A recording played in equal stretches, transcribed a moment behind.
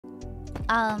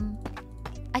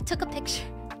I took a picture.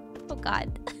 Oh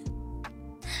god.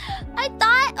 I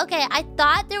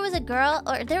thought there was a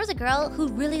girl who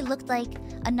really looked like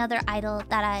another idol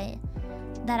that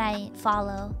I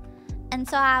follow. And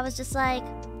so I was just like,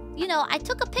 you know, I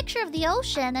took a picture of the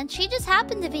ocean and she just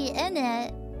happened to be in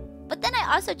it. But then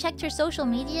I also checked her social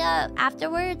media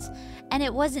afterwards and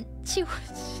it wasn't, she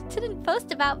didn't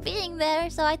post about being there,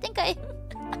 so I think I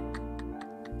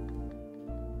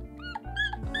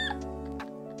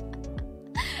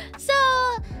So,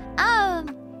 I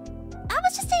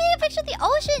was just taking a picture of the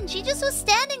ocean. She just was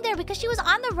standing there because she was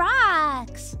on the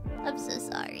rocks. I'm so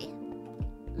sorry.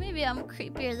 Maybe I'm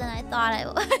creepier than I thought I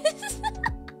was.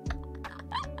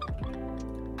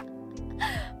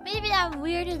 Maybe I'm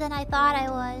weirder than I thought I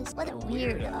was. What a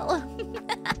weirdo.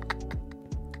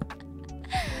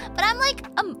 But I'm like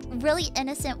a really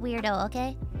innocent weirdo,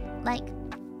 okay? Like,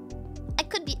 I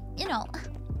could be, you know,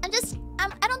 I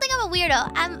don't think I'm a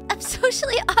weirdo. I'm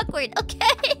socially awkward, okay?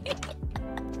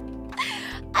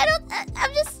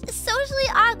 I'm just socially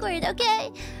awkward,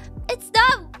 okay? It's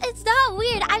not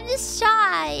weird. I'm just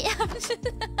shy.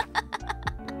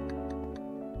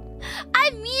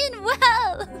 I mean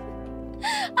well.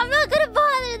 I'm not gonna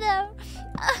bother them.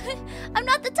 I'm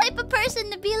not the type of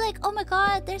person to be like, oh my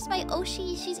god, there's my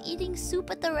Oshi. She's eating soup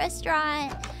at the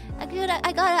restaurant. I gotta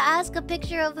ask a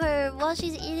picture of her while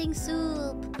she's eating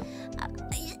soup.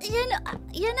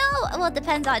 You know. Well, it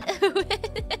depends on who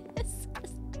it is.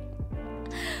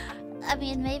 I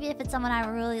mean, maybe if it's someone I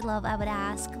really love, I would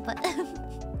ask, but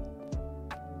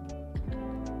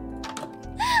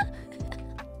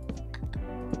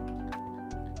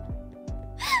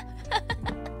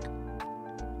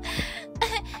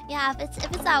yeah, if it's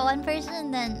that one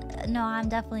person, then no, I'm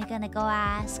definitely gonna go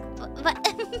ask. But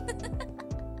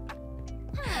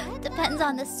depends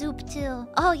on the soup too.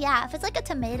 Oh yeah, if it's like a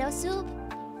tomato soup.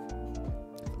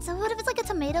 So what if it's like a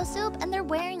tomato soup and they're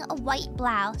wearing a white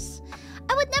blouse?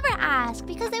 I would never ask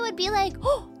because they would be like,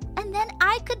 oh, and then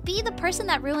I could be the person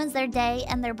that ruins their day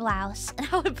and their blouse. And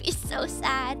I would be so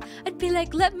sad. I'd be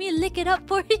like, let me lick it up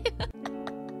for you.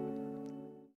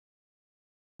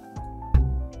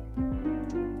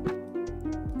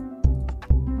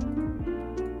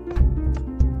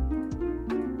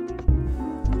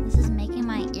 This is making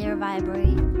my ear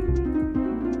vibrate.